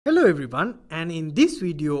Hello everyone, and in this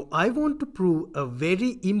video I want to prove a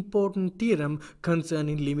very important theorem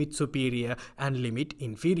concerning limit superior and limit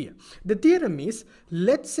inferior. The theorem is,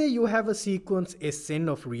 let's say you have a sequence Sn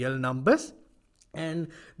of real numbers, and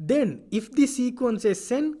then if the sequence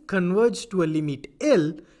Sn converges to a limit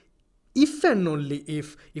L, if and only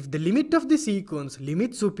if the limit of the sequence,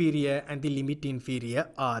 limit superior and the limit inferior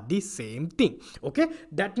are the same thing. Okay,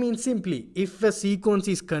 that means simply if a sequence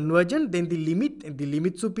is convergent, then the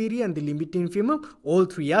limit superior and the limit inferior, all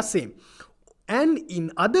three are same. And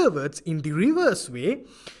in other words, in the reverse way,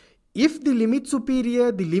 if the limit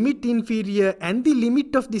superior, the limit inferior and the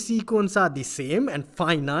limit of the sequence are the same and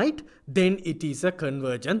finite, then it is a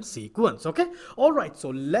convergent sequence. Okay, all right, so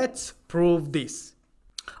let's prove this.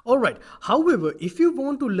 Alright, however, if you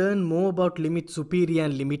want to learn more about limit superior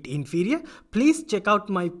and limit inferior, please check out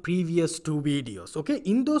my previous two videos. Okay,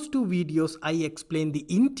 in those two videos, I explain the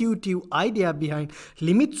intuitive idea behind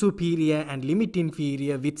limit superior and limit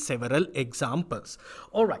inferior with several examples.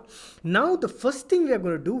 Alright, now the first thing we are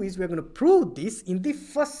going to do is we are going to prove this in the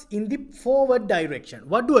forward direction.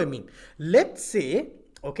 What do I mean? Let's say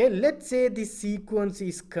this sequence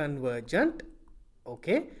is convergent.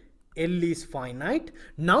 Okay, L is finite.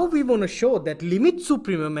 Now we want to show that limit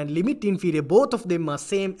supremum and limit inferior, both of them are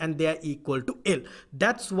same and they are equal to L.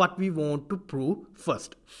 That's what we want to prove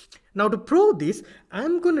first. Now to prove this,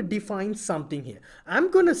 I'm going to define something here. I'm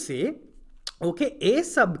going to say, okay, A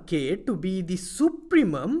sub k to be the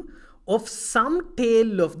supremum of some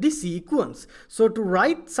tail of the sequence. So to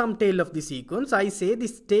write some tail of the sequence, I say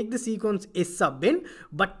this: take the sequence S sub n,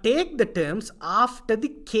 but take the terms after the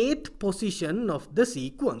kth position of the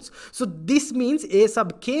sequence. So this means A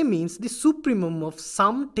sub k means the supremum of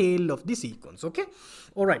some tail of the sequence. Okay,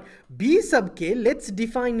 alright. B sub k, let's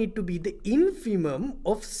define it to be the infimum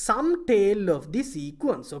of some tail of the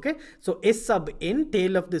sequence. Okay, so S sub n,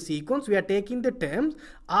 tail of the sequence, we are taking the terms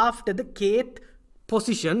after the kth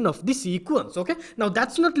position of the sequence. Okay, now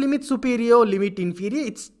that's not limit superior or limit inferior,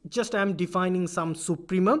 it's just I'm defining some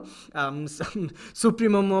supremum,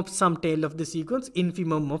 supremum of some tail of the sequence,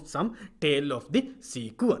 infimum of some tail of the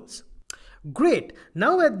sequence. Great.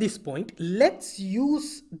 Now at this point, let's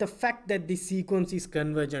use the fact that the sequence is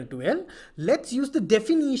convergent to L. Let's use the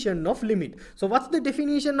definition of limit. So what's the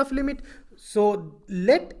definition of limit? So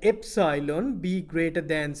let epsilon be greater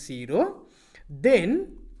than 0,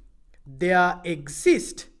 then there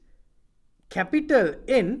exists capital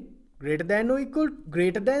N greater than or equal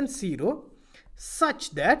greater than 0 such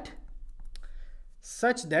that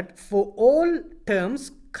for all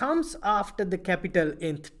terms comes after the capital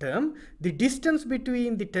Nth term, the distance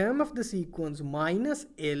between the term of the sequence minus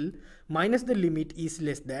L minus the limit is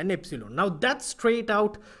less than epsilon. Now that's straight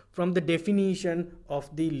out from the definition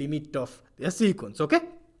of the limit of the sequence. Okay,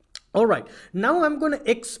 all right, now I'm going to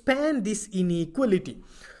expand this inequality.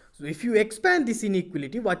 So if you expand this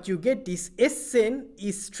inequality, what you get is Sn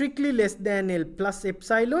is strictly less than L plus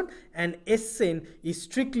epsilon and Sn is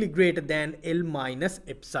strictly greater than L minus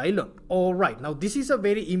epsilon. Alright, now this is a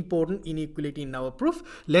very important inequality in our proof.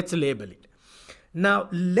 Let's label it. Now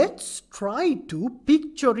let's try to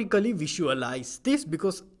pictorially visualize this,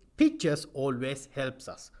 because pictures always helps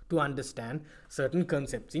us to understand certain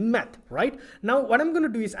concepts in math, right? Now what I'm going to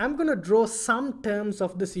do is I'm going to draw some terms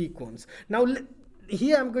of the sequence. Now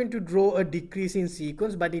here I'm going to draw a decreasing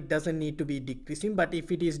sequence, but it doesn't need to be decreasing. But if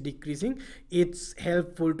it is decreasing, it's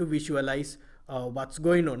helpful to visualize what's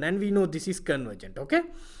going on. And we know this is convergent. Okay,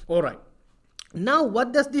 all right. Now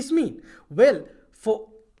what does this mean? Well,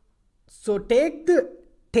 so take the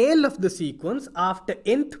tail of the sequence after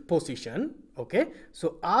nth position. Okay,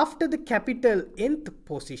 so after the capital Nth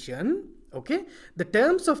position, okay, the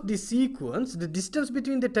terms of the sequence, the distance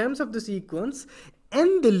between the terms of the sequence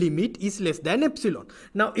and the limit is less than epsilon.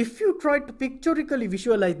 Now if you try to pictorially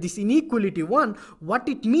visualize this inequality 1, what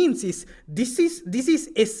it means is this is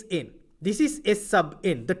Sn, this is S sub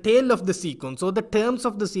n, the tail of the sequence, so the terms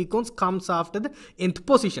of the sequence comes after the nth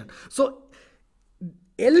position. So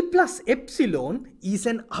L plus epsilon is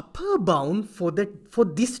an upper bound for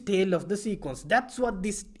this tail of the sequence. That's what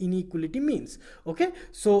this inequality means. Okay,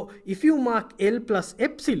 so if you mark L plus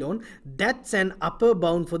epsilon, that's an upper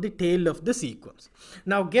bound for the tail of the sequence.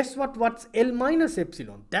 Now guess what's L minus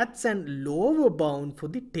epsilon? That's an lower bound for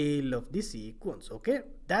the tail of the sequence. Okay,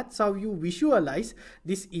 that's how you visualize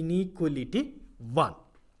this inequality 1.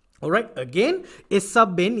 Alright, again S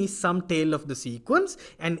sub n is some tail of the sequence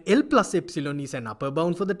and L plus epsilon is an upper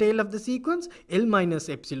bound for the tail of the sequence, L minus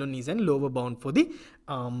epsilon is an lower bound for the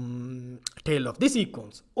tail of the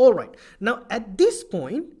sequence. Alright, now at this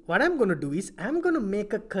point what I'm going to do is I'm going to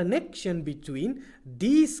make a connection between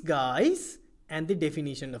these guys and the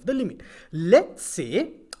definition of the limit. Let's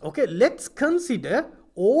say, okay, let's consider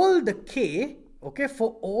all the k, okay,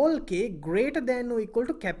 for all k greater than or equal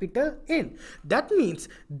to capital N. That means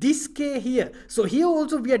this k here. So here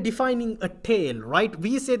also we are defining a tail, right?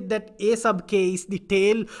 We said that a sub k is the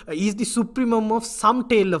tail, is the supremum of some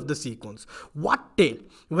tail of the sequence. What tail?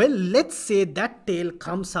 Well, let's say that tail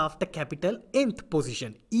comes after capital Nth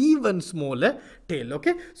position, even smaller tail,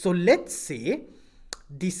 okay? So let's say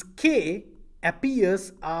this k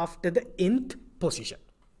appears after the nth position.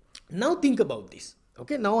 Now think about this.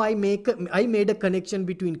 Okay, now I made a connection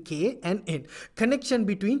between k and n, connection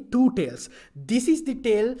between two tails. This is the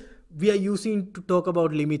tail we are using to talk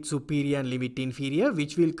about limit superior and limit inferior,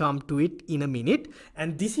 which will come to it in a minute.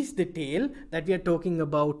 And this is the tail that we are talking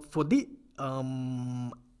about for the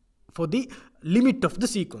limit of the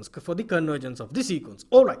sequence, for the convergence of the sequence.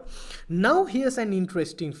 All right, now here's an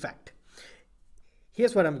interesting fact.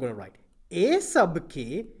 Here's what I'm going to write. A sub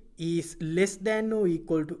k is less than or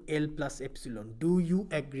equal to L plus epsilon. Do you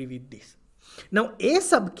agree with this? Now a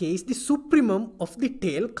sub k is the supremum of the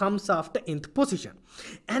tail, comes after nth position,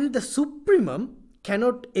 and the supremum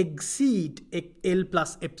cannot exceed L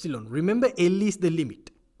plus epsilon. Remember, L is the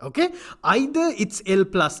limit. Okay, either it's L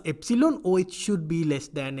plus epsilon or it should be less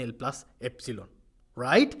than L plus epsilon,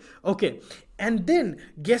 right? Okay, and then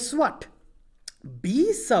guess what?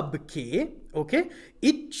 B sub k, okay,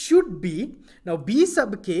 it should be, now B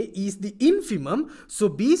sub k is the infimum, so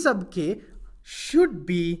B sub k should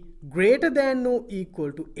be greater than or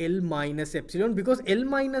equal to L minus epsilon, because L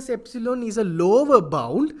minus epsilon is a lower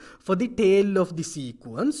bound for the tail of the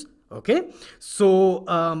sequence. Okay, so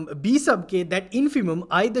B sub k, that infimum,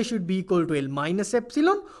 either should be equal to L minus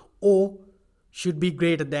epsilon or should be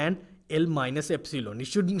greater than L minus epsilon. It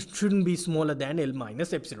shouldn't be smaller than L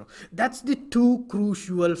minus epsilon. That's the two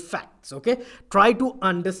crucial facts. Okay, try to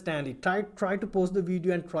understand it. Try to pause the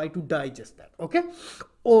video and try to digest that. Okay,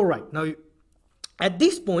 all right. Now at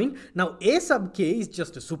this point, now A sub k is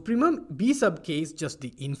just a supremum, B sub k is just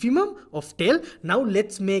the infimum of tail. Now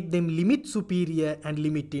let's make them limit superior and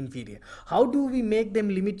limit inferior. How do we make them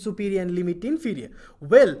limit superior and limit inferior?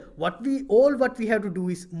 Well, what we have to do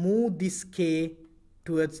is move this k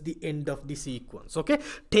towards the end of the sequence. Okay,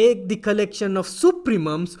 take the collection of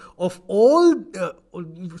supremums of all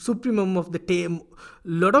supremum of the tail,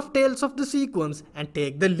 lot of tails of the sequence, and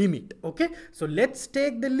take the limit. Okay, so let's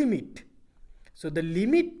take the limit. So the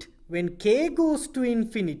limit when k goes to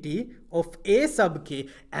infinity of A sub k,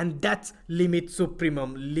 and that's limit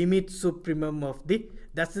supremum of the,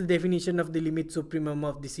 that's the definition of the limit supremum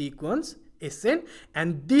of the sequence Sn,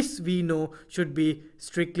 and this we know should be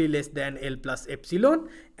strictly less than L plus epsilon,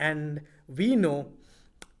 and we know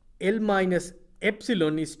L minus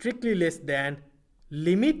epsilon is strictly less than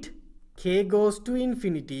limit k goes to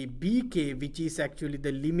infinity bk, which is actually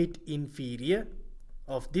the limit inferior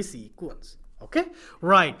of the sequence. Okay,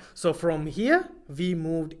 right, so from here we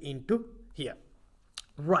moved into here.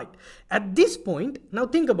 Right, at this point, now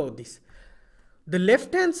think about this. The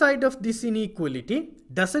left hand side of this inequality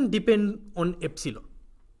doesn't depend on epsilon,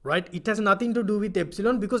 right? It has nothing to do with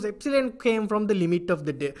epsilon, because epsilon came from the limit of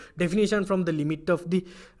the definition from the limit of the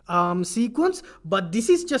sequence, but this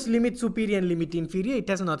is just limit superior and limit inferior. It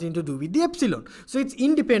has nothing to do with the epsilon, so it's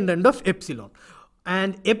independent of epsilon.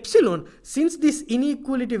 And epsilon, since this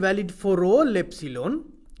inequality valid for all epsilon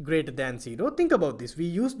greater than 0, think about this, we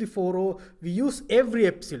use the we use every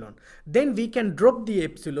epsilon, then we can drop the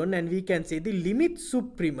epsilon and we can say the limit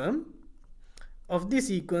supremum of the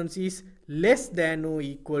sequence is less than or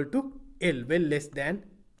equal to L, well, less than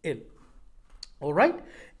L. All right,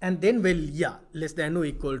 and then, well, yeah, less than or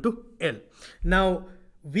equal to L. Now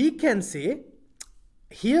we can say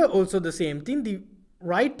here also the same thing. The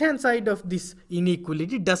right hand side of this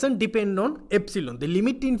inequality doesn't depend on epsilon. The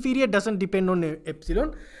limit inferior doesn't depend on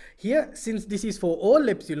epsilon. Here, since this is for all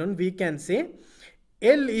epsilon, we can say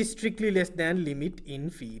L is strictly less than limit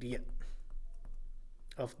inferior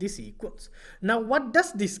of the sequence. Now what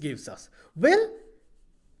does this gives us? Well,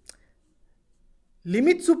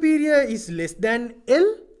 limit superior is less than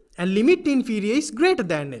L and limit inferior is greater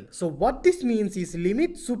than L. So what this means is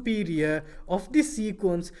limit superior of this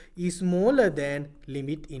sequence is smaller than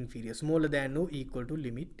limit inferior, smaller than or equal to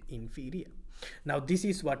limit inferior. Now this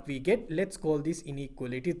is what we get. Let's call this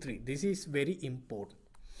inequality 3. This is very important.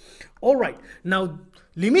 All right, now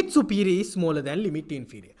limit superior is smaller than limit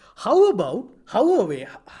inferior. However,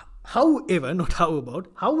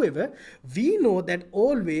 we know that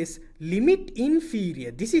always limit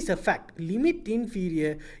inferior, this is a fact, limit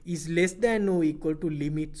inferior is less than or equal to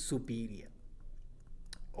limit superior.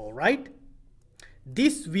 All right,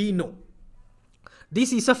 this we know.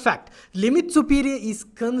 This is a fact. Limit superior is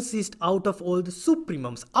consist out of all the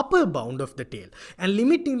supremums, upper bound of the tail, and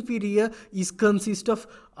limit inferior is consist of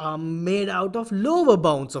made out of lower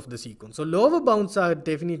bounds of the sequence. So lower bounds are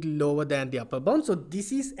definitely lower than the upper bound. So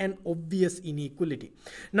this is an obvious inequality.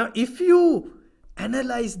 Now if you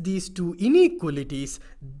analyze these two inequalities,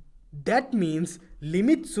 that means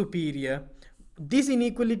limit superior, this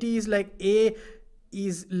inequality is like A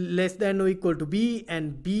is less than or equal to B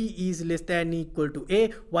and B is less than or equal to A.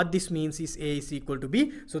 What this means is A is equal to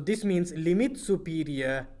B. So this means limit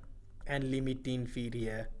superior and limit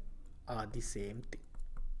inferior are the same thing.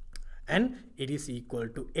 And it is equal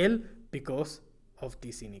to L because of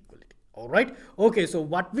this inequality. Alright. Okay, so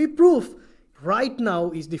what we prove right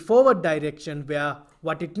now is the forward direction, where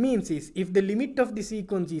what it means is if the limit of the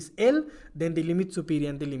sequence is L, then the limit superior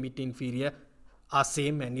and the limit inferior are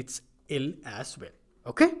same and it's L as well.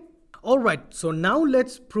 Okay. Alright, so now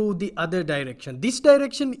let's prove the other direction. This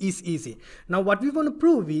direction is easy. Now what we want to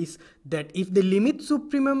prove is that if the limit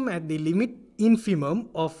supremum and the limit infimum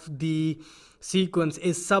of the sequence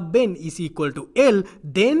is sub n is equal to L,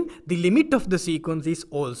 then the limit of the sequence is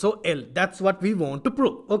also L. That's what we want to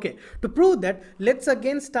prove. Okay, to prove that, let's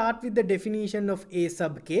again start with the definition of A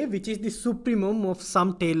sub k, which is the supremum of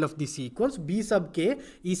some tail of the sequence. B sub k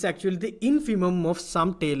is actually the infimum of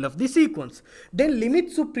some tail of the sequence. Then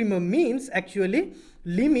limit supremum means actually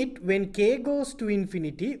limit when k goes to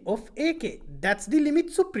infinity of ak. That's the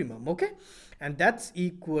limit supremum. Okay, and that's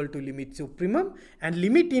equal to limit supremum, and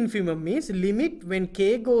limit infimum means limit when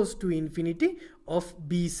k goes to infinity of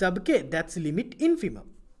b sub k. That's limit infimum.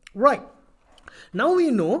 Right. Now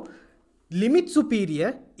we know limit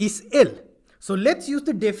superior is L. So let's use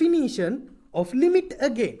the definition of limit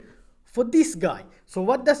again for this guy. So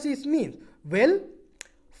what does this mean? Well,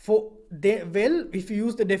 if you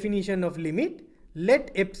use the definition of limit,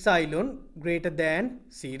 let epsilon greater than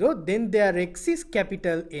 0, then their x is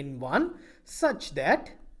capital N1 such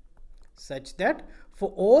that for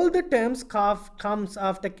all the terms comes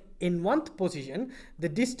after n1th position, the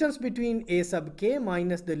distance between A sub k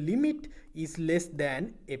minus the limit is less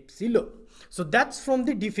than epsilon. So that's from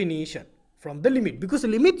the definition, from the limit, because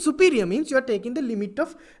limit superior means you are taking the limit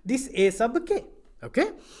of this A sub k.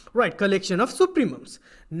 Okay, right, collection of supremums.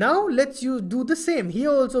 Now let's do the same. Here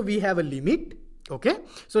also we have a limit. Okay,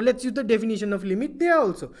 so let's use the definition of limit there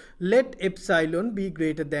also. Let epsilon be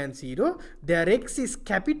greater than 0. Their x is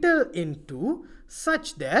capital N2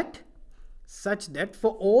 such that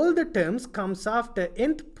for all the terms comes after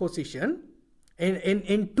nth position,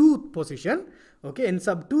 n2th position, okay, n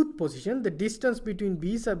sub 2th position, the distance between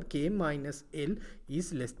b sub k minus L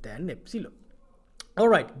is less than epsilon.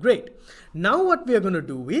 Alright, great. Now what we are going to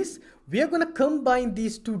do is we are going to combine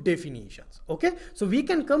these two definitions. Okay, so we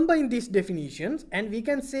can combine these definitions and we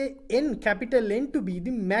can say n capital N to be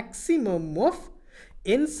the maximum of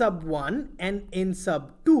n sub 1 and n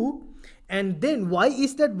sub 2. And then why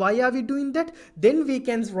is that? Why are we doing that? Then we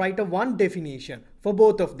can write a one definition for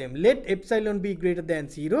both of them. Let epsilon be greater than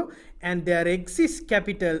 0 and their x is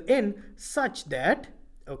capital N such that,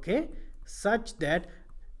 okay, such that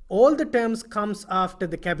all the terms comes after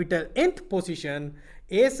the capital nth position,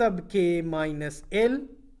 A sub k minus L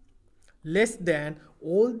less than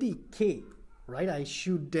all the k, right? I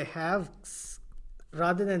should have,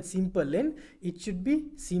 rather than simple n, it should be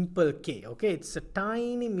simple k. Okay, it's a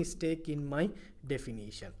tiny mistake in my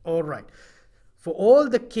definition. All right. For all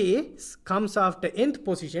the k comes after nth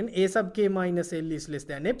position, A sub k minus L is less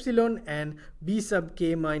than epsilon and B sub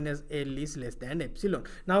k minus L is less than epsilon.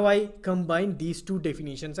 Now I combine these two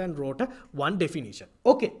definitions and wrote one definition.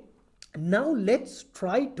 Okay, now let's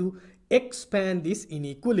try to expand this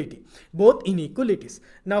inequality, both inequalities.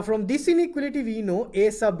 Now from this inequality we know A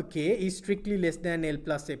sub k is strictly less than L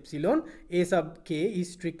plus epsilon, A sub k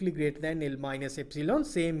is strictly greater than L minus epsilon.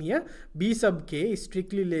 Same here, B sub k is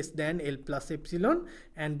strictly less than L plus epsilon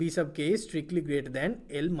and B sub k is strictly greater than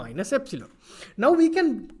L minus epsilon. Now we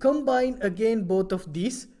can combine again both of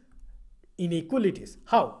these inequalities.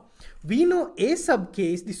 How? We know A sub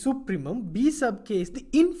k is the supremum, B sub k is the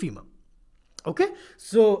infimum. Okay,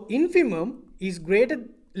 so infimum is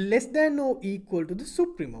less than or equal to the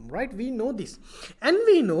supremum, right? We know this, and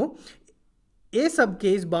we know A sub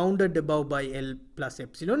k is bounded above by L plus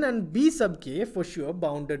epsilon and B sub k for sure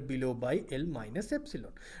bounded below by L minus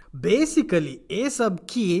epsilon. Basically, A sub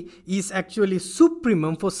k is actually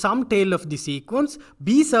supremum for some tail of the sequence.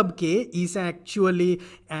 B sub k is actually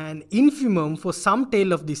an infimum for some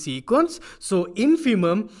tail of the sequence. So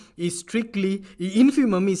infimum is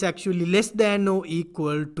actually less than or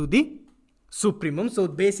equal to the supremum. So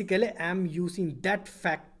basically I am using that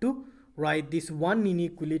fact to write this one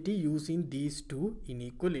inequality using these two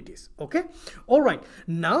inequalities. Okay, all right,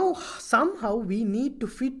 now somehow we need to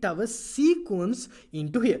fit our sequence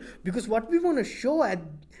into here, because what we want to show at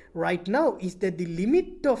right now is that the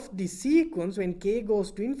limit of the sequence when k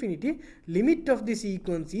goes to infinity, limit of the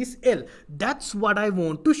sequence is L. That's what I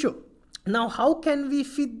want to show. Now how can we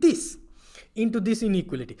fit this into this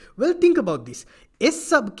inequality? Well, think about this. S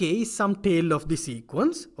sub k is some tail of the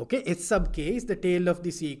sequence. Okay, S sub k is the tail of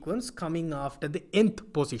the sequence coming after the nth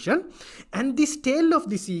position, and this tail of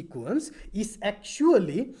the sequence is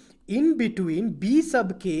actually in between b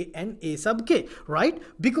sub k and a sub k, right?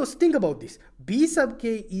 Because think about this, b sub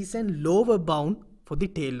k is a lower bound for the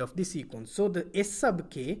tail of the sequence, so the s sub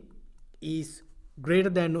k is greater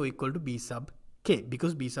than or equal to b sub k,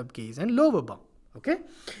 because b sub k is a lower bound. Okay,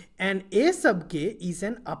 and a sub k is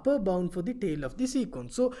an upper bound for the tail of the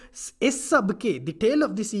sequence. So s sub k, the tail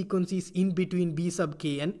of the sequence, is in between b sub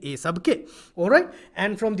k and a sub k. All right,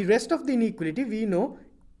 and from the rest of the inequality we know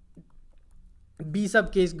b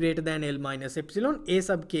sub k is greater than L minus epsilon, a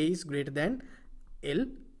sub k is greater than L,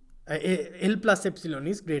 L plus epsilon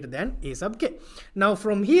is greater than a sub k. Now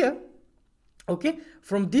from here, okay,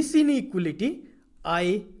 from this inequality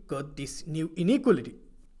I got this new inequality.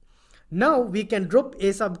 Now we can drop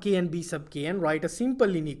a sub k and b sub k and write a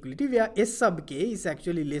simple inequality where s sub k is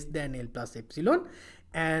actually less than L plus epsilon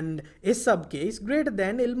and s sub k is greater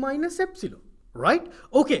than L minus epsilon, right?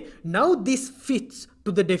 Okay, now this fits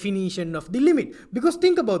to the definition of the limit, because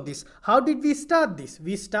think about this. How did we start this?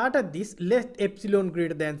 We started this, let epsilon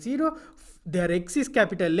greater than 0, their x is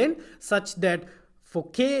capital N, such that for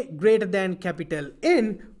k greater than capital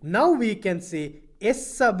N, now we can say s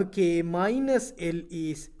sub k minus L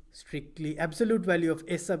is strictly, absolute value of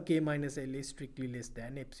s sub k minus L is strictly less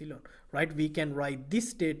than epsilon, right? We can write this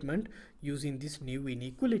statement using this new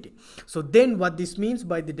inequality. So then what this means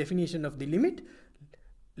by the definition of the limit,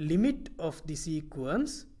 limit of the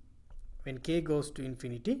sequence when k goes to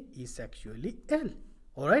infinity is actually L.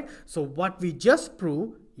 All right, so what we just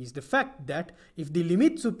proved is the fact that if the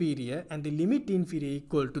limit superior and the limit inferior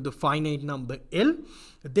equal to the finite number L,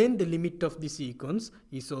 then the limit of the sequence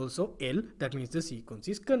is also L. That means the sequence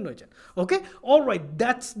is convergent. Okay, all right,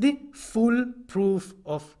 that's the full proof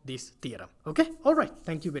of this theorem. Okay, all right,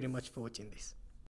 thank you very much for watching this.